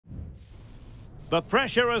The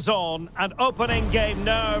pressure is on, and opening game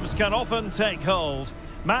nerves can often take hold.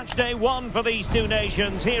 Match day one for these two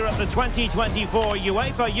nations here at the 2024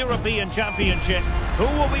 UEFA European Championship. Who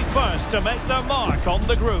will be first to make their mark on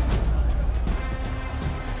the group?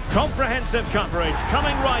 Comprehensive coverage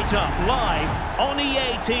coming right up live on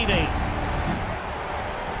EA TV.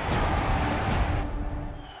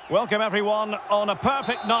 Welcome everyone on a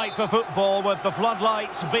perfect night for football with the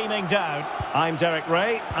floodlights beaming down. I'm Derek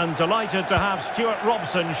Ray and delighted to have Stuart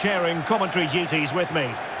Robson sharing commentary duties with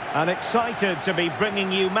me. And excited to be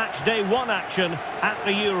bringing you match day one action at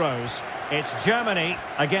the Euros. It's Germany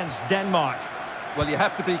against Denmark. Well, you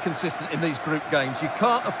have to be consistent in these group games. You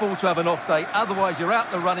can't afford to have an off day, otherwise you're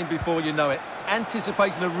out the running before you know it.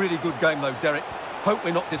 Anticipating a really good game though, Derek. Hope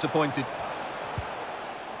we're not disappointed.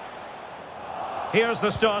 Here's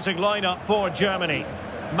the starting lineup for Germany.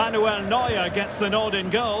 Manuel Neuer gets the nod in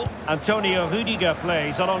goal. Antonio Rüdiger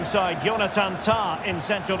plays alongside Jonathan Tah in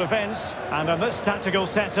central defence. And in this tactical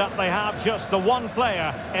setup, they have just the one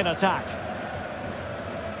player in attack.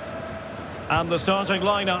 And the starting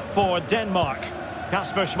lineup for Denmark.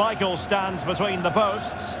 Kasper Schmeichel stands between the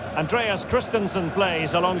posts. Andreas Christensen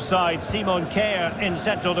plays alongside Simon Kjær in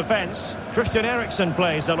central defence. Christian Eriksen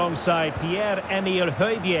plays alongside Pierre-Emile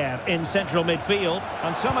Højbjerg in central midfield.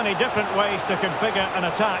 And so many different ways to configure an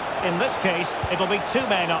attack. In this case, it'll be two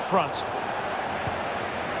men up front.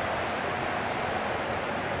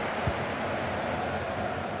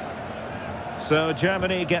 So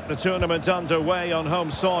Germany get the tournament underway on home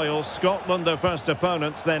soil. Scotland their first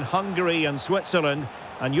opponents, then Hungary and Switzerland.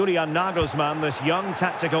 And Julian Nagelsmann, this young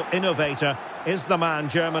tactical innovator, is the man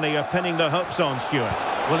Germany are pinning their hopes on, Stuart.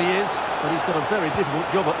 Well, he is, but he's got a very difficult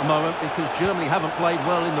job at the moment because Germany haven't played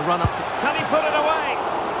well in the run-up to... Can he put it away?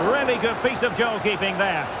 Really good piece of goalkeeping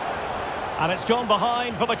there. And it's gone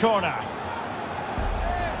behind for the corner.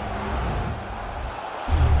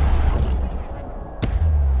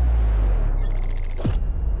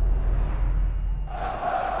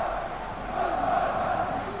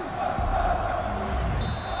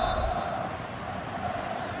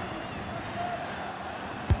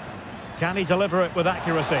 Can he deliver it with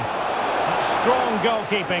accuracy? Strong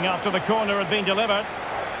goalkeeping after the corner had been delivered.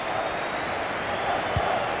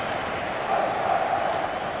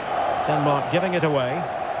 Denmark giving it away.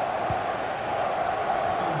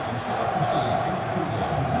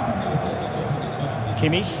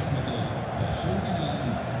 Kimmich.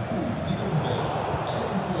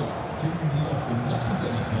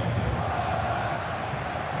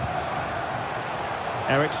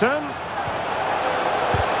 Eriksen.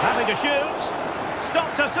 Having to shoot.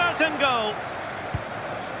 Stopped a certain goal.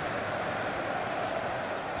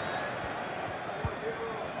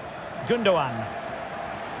 Gundogan.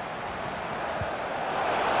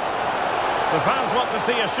 The fans want to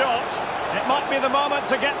see a shot. It might be the moment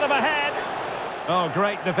to get them ahead. Oh,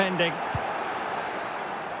 great defending.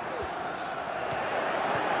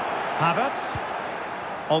 Havertz.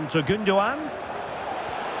 On to Gundogan.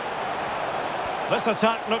 This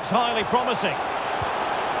attack looks highly promising.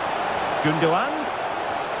 Gundogan.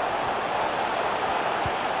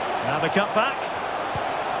 Now the cut back.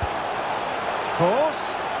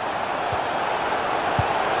 Cross.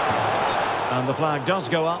 And the flag does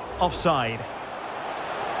go up, offside.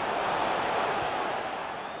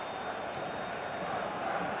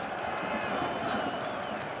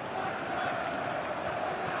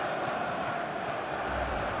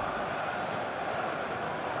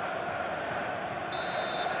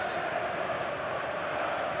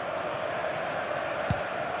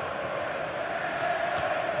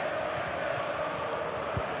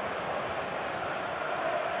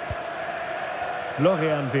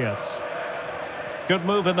 Florian Wirtz. Good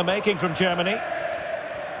move in the making from Germany.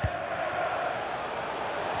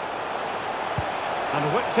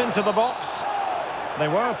 And whipped into the box. They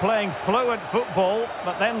were playing fluent football,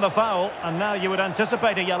 but then the foul, and now you would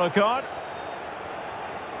anticipate a yellow card.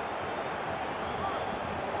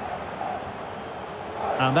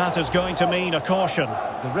 And that is going to mean a caution.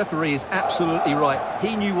 The referee is absolutely right.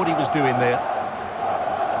 He knew what he was doing there.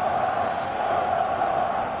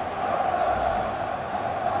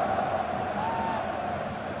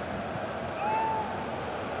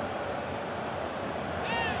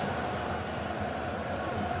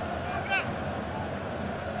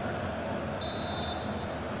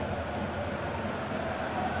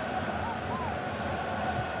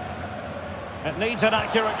 It needs an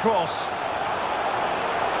accurate cross.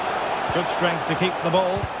 Good strength to keep the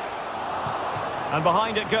ball. And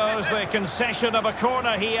behind it goes the concession of a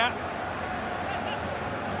corner here.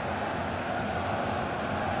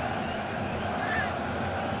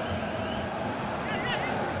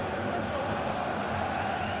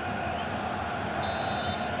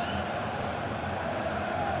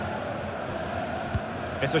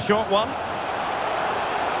 It's a short one.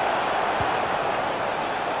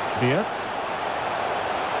 Beat.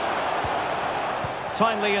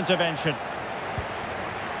 Timely intervention.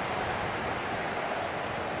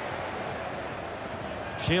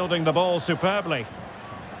 Shielding the ball superbly.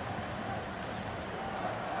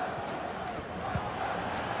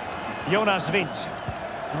 Jonas Wind.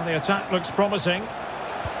 Well, the attack looks promising.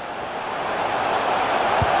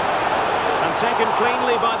 And taken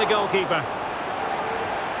cleanly by the goalkeeper.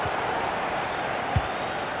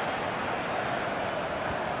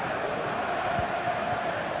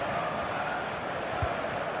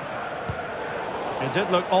 It did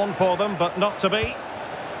look on for them, but not to be.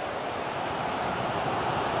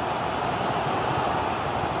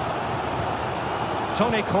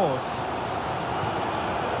 Toni Kroos.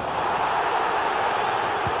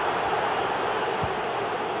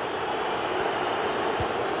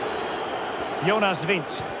 Jonas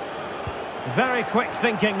Wind. Very quick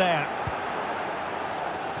thinking there.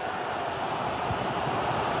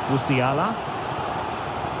 Musiala.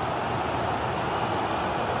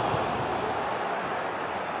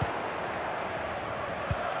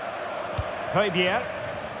 Højbjerg.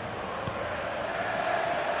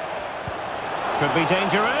 Could be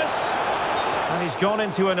dangerous. And he's gone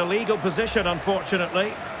into an illegal position,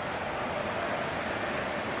 unfortunately.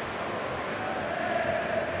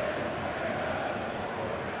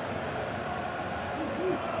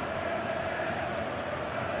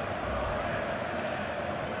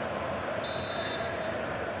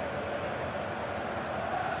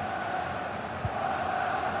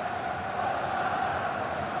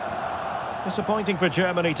 Disappointing for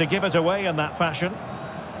Germany to give it away in that fashion.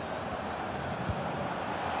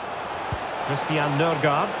 Christian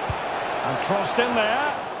Nørgaard. And crossed in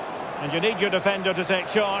there. And you need your defender to take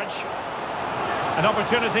charge. An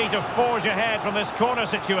opportunity to forge ahead from this corner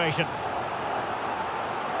situation.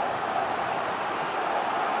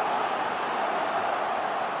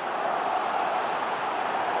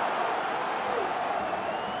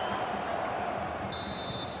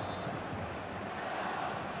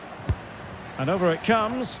 And over it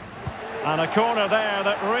comes. And a corner there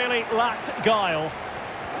that really lacked guile.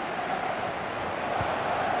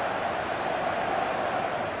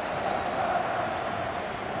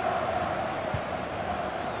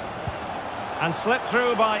 And slipped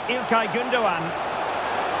through by İlkay Gündoğan.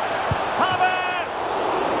 Havertz!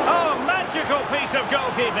 Oh, magical piece of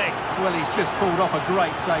goalkeeping. Well, he's just pulled off a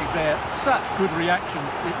great save there. Such good reactions.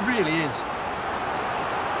 It really is.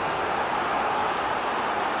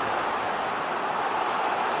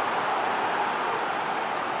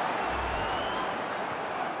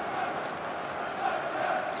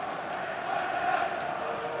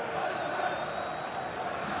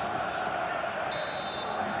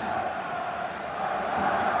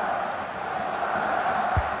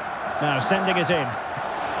 Now sending it in.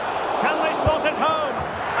 Can they slot it home?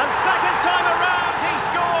 And second time around he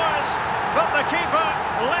scores! But the keeper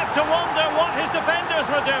left to wonder what his defenders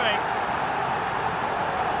were doing.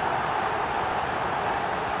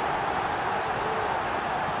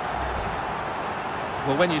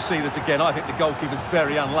 Well, when you see this again, I think the goalkeeper's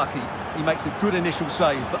very unlucky. He makes a good initial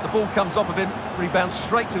save, but the ball comes off of him, rebounds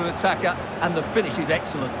straight to an attacker, and the finish is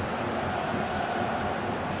excellent.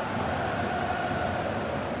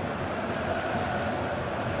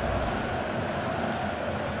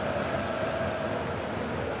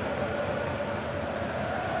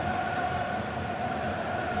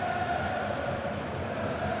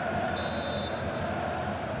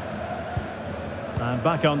 And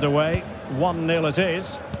back underway, 1-0 it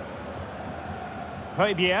is.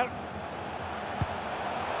 Højbjerg.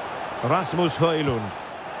 Rasmus Højlund.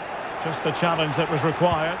 Just the challenge that was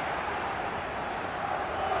required.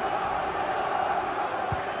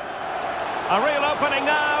 A real opening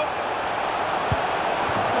now.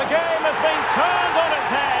 The game has been turned on its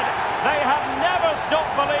head. They have never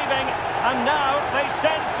stopped believing, and now they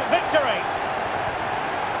sense victory.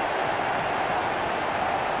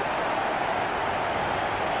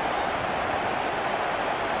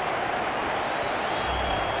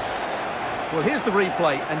 Well, here's the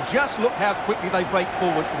replay, and just look how quickly they break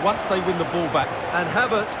forward once they win the ball back. And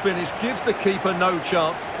Havertz's finish gives the keeper no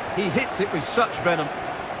chance. He hits it with such venom.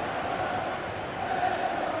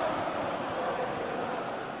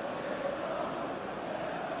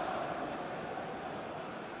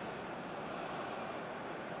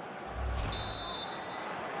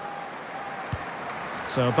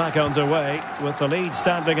 So back underway with the lead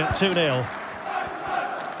standing at 2-0.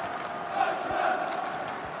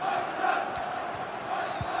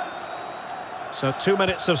 So 2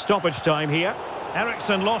 minutes of stoppage time here.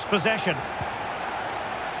 Eriksen lost possession.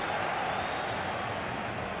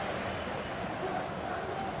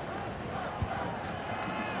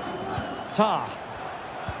 Tah.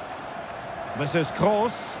 This is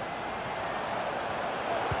Kroos.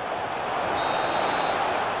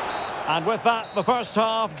 And with that, the first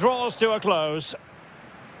half draws to a close.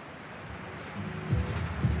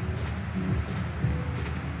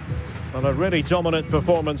 Well, a really dominant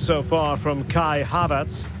performance so far from Kai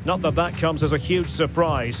Havertz. Not that that comes as a huge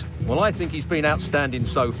surprise. Well, I think he's been outstanding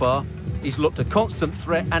so far. He's looked a constant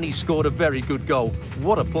threat and he's scored a very good goal.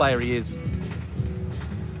 What a player he is.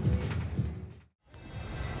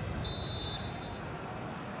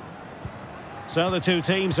 So the two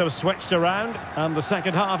teams have switched around and the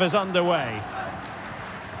second half is underway.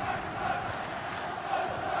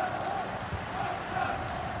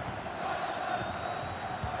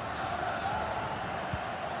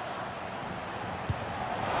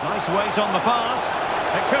 Nice weight on the pass.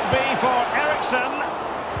 It could be for Eriksen.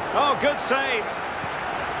 Oh, good save.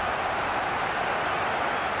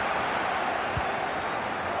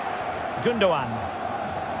 Gundogan.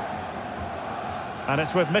 And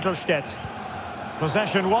it's with Mittelstädt.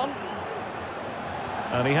 Possession one.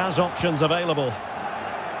 And he has options available.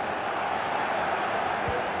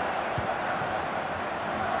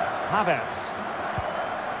 Havertz.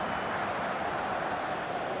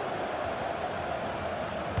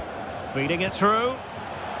 Feeding it through.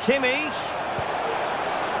 Kimmich.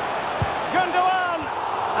 Gundogan!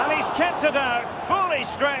 And he's kept it out, fully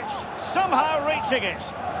stretched, somehow reaching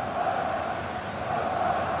it.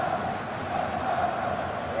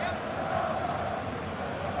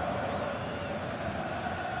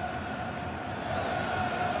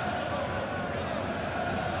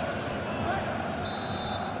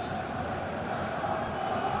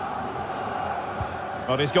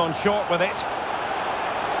 But he's gone short with it.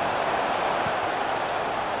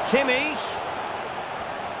 Kimmich.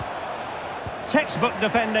 Textbook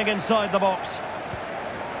defending inside the box.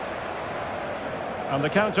 And the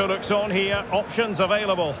counter looks on here. Options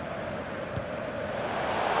available.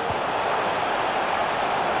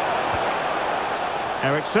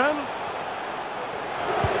 Eriksen.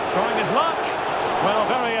 Trying his luck. Well,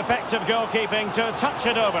 very effective goalkeeping to touch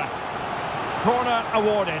it over. Corner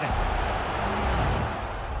awarded.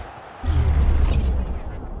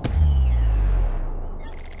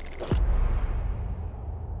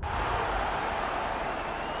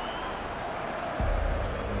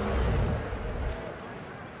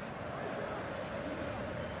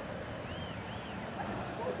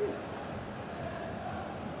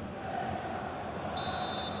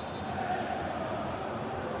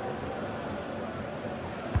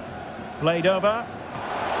 Played over.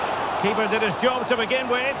 Keeper did his job to begin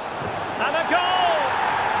with. And a goal!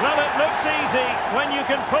 Well, it looks easy when you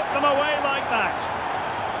can put them away like that.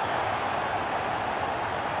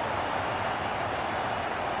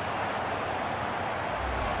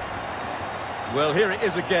 Well, here it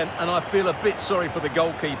is again, and I feel a bit sorry for the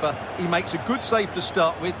goalkeeper. He makes a good save to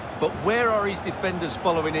start with, but where are his defenders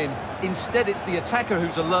following in? Instead, it's the attacker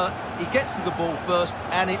who's alert. He gets to the ball first,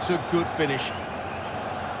 and it's a good finish.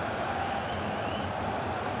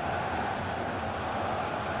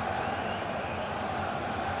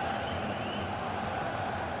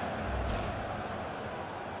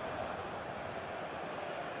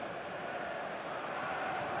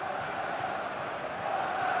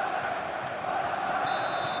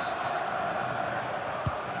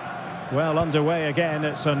 Well, underway again.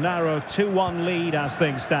 It's a narrow 2-1 lead as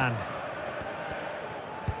things stand.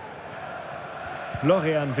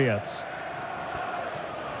 Florian Wirtz.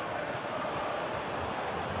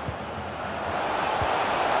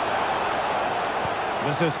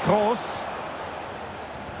 This is Kroos.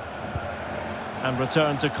 And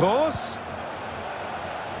return to Kroos.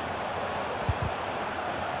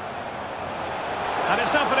 And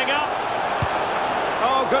it's opening up.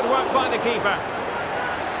 Oh, good work by the keeper.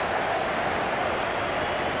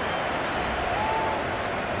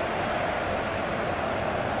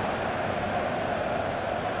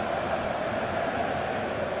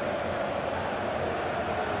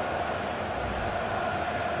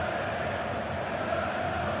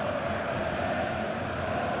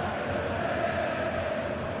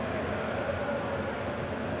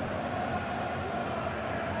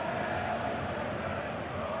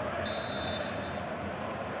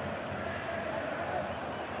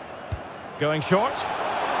 Going short.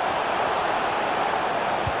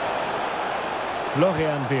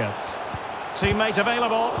 Florian Wirtz. Teammate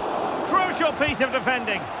available. Crucial piece of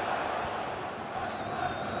defending.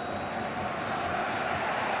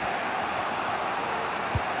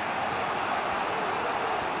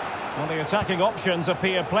 Well, the attacking options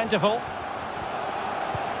appear plentiful.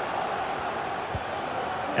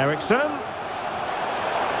 Eriksen.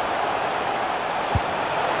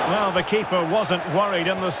 Well, the keeper wasn't worried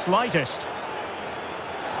in the slightest.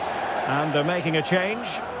 And they're making a change.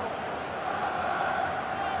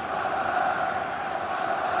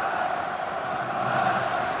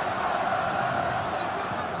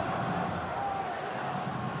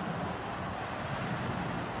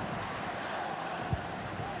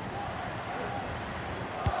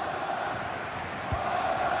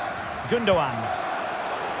 Gundogan.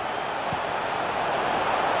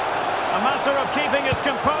 A matter of keeping his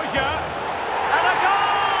composure. And a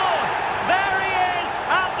goal! There he is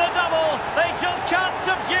at the double. They just can't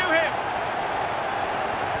subdue him.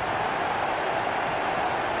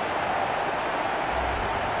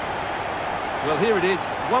 Well, here it is,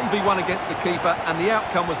 1v1 against the keeper, and the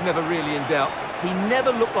outcome was never really in doubt. He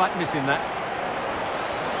never looked like missing that.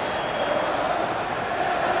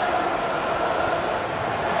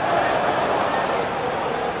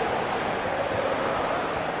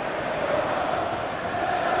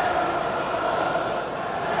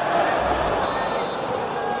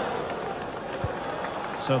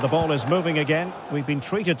 So the ball is moving again. We've been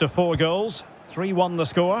treated to 4 goals. 3-1 the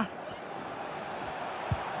score.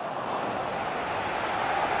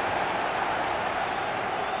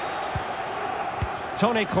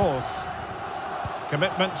 Toni Kroos.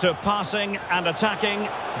 Commitment to passing and attacking.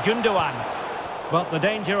 Gundogan. But the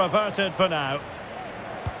danger averted for now.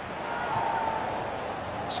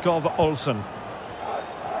 Skov Olsen.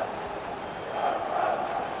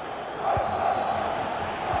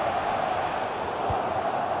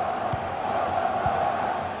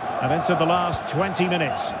 And into the last 20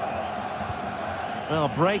 minutes. Well,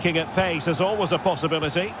 breaking at pace is always a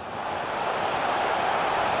possibility.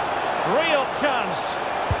 Real chance.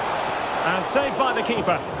 And saved by the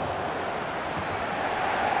keeper.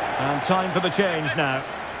 And time for the change now.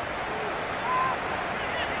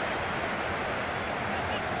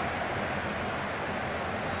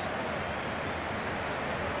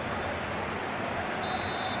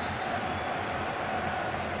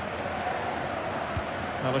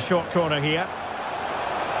 Well, a short corner here.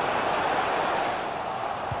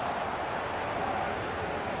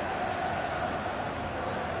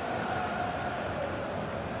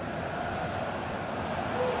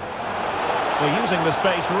 They're using the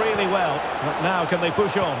space really well, but now can they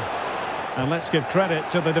push on? And let's give credit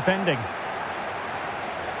to the defending.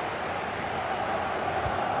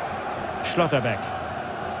 Schlotterbeck.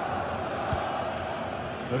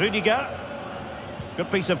 Rudiger.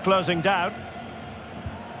 Good piece of closing down.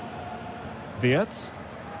 Wirtz.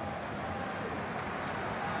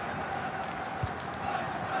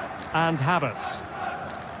 And Havertz.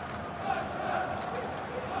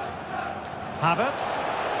 Havertz.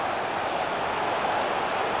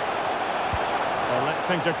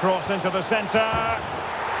 Electing to cross into the centre.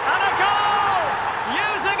 And a goal!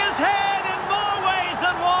 Using his head in more ways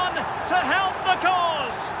than one to help the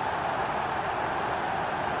cause.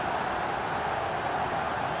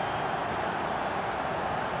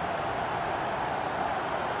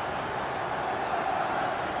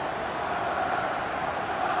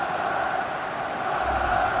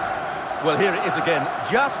 Well, here it is again.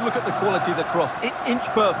 Just look at the quality of the cross. It's inch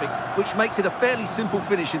perfect, which makes it a fairly simple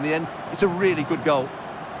finish in the end. It's a really good goal.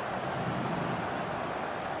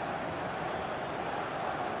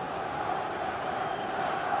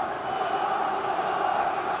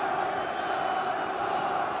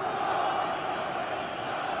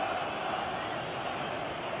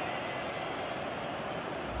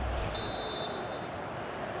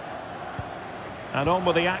 And on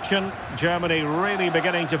with the action. Germany really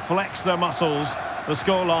beginning to flex their muscles. The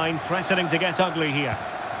scoreline threatening to get ugly here.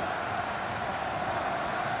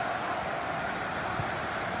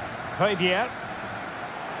 Højbjerg.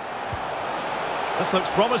 This looks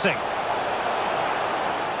promising.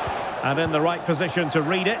 And in the right position to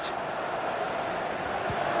read it.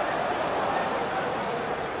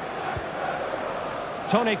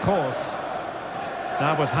 Toni Kroos.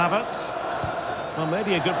 Now with Havertz. Well,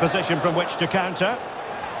 maybe a good position from which to counter.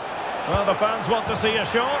 Well, the fans want to see a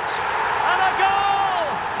shot. And a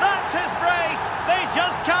goal! That's his brace. They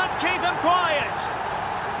just can't keep him quiet.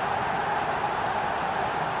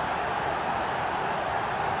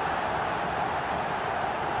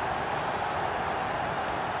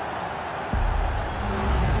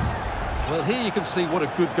 Well, here you can see what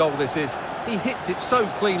a good goal this is. He hits it so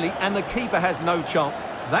cleanly and the keeper has no chance.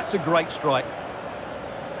 That's a great strike.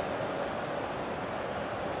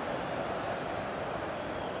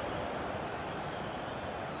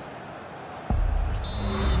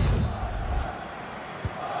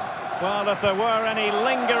 Well, if there were any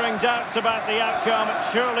lingering doubts about the outcome,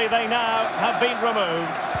 surely they now have been removed.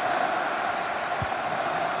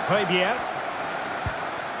 Højbjerg.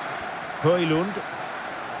 Højlund.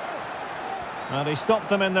 And he stopped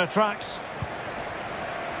them in their tracks.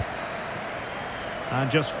 And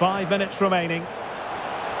just 5 minutes remaining.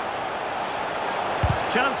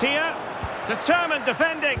 Chance here. Determined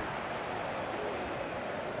defending.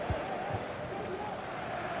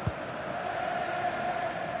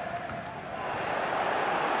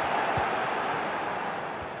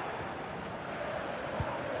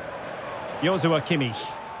 Joshua Kimmich.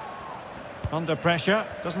 Under pressure.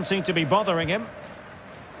 Doesn't seem to be bothering him.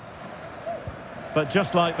 But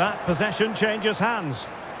just like that, possession changes hands.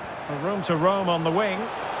 A room to roam on the wing.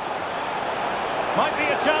 Might be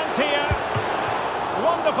a chance here.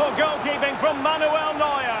 Wonderful goalkeeping from Manuel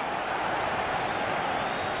Neuer.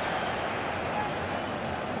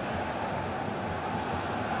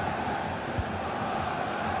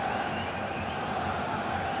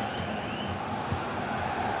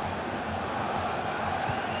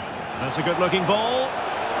 That's a good-looking ball.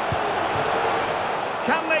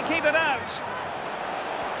 Can they keep it out?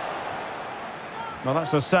 Well,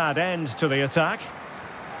 that's a sad end to the attack.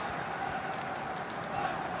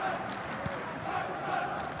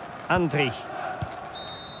 Andri.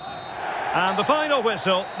 And the final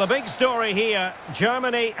whistle, the big story here,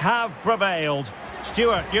 Germany have prevailed.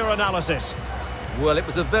 Stuart, your analysis. Well, it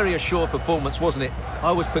was a very assured performance, wasn't it?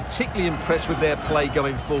 I was particularly impressed with their play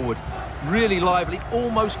going forward. Really lively,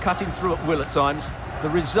 almost cutting through at will at times. The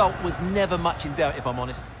result was never much in doubt, if I'm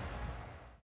honest.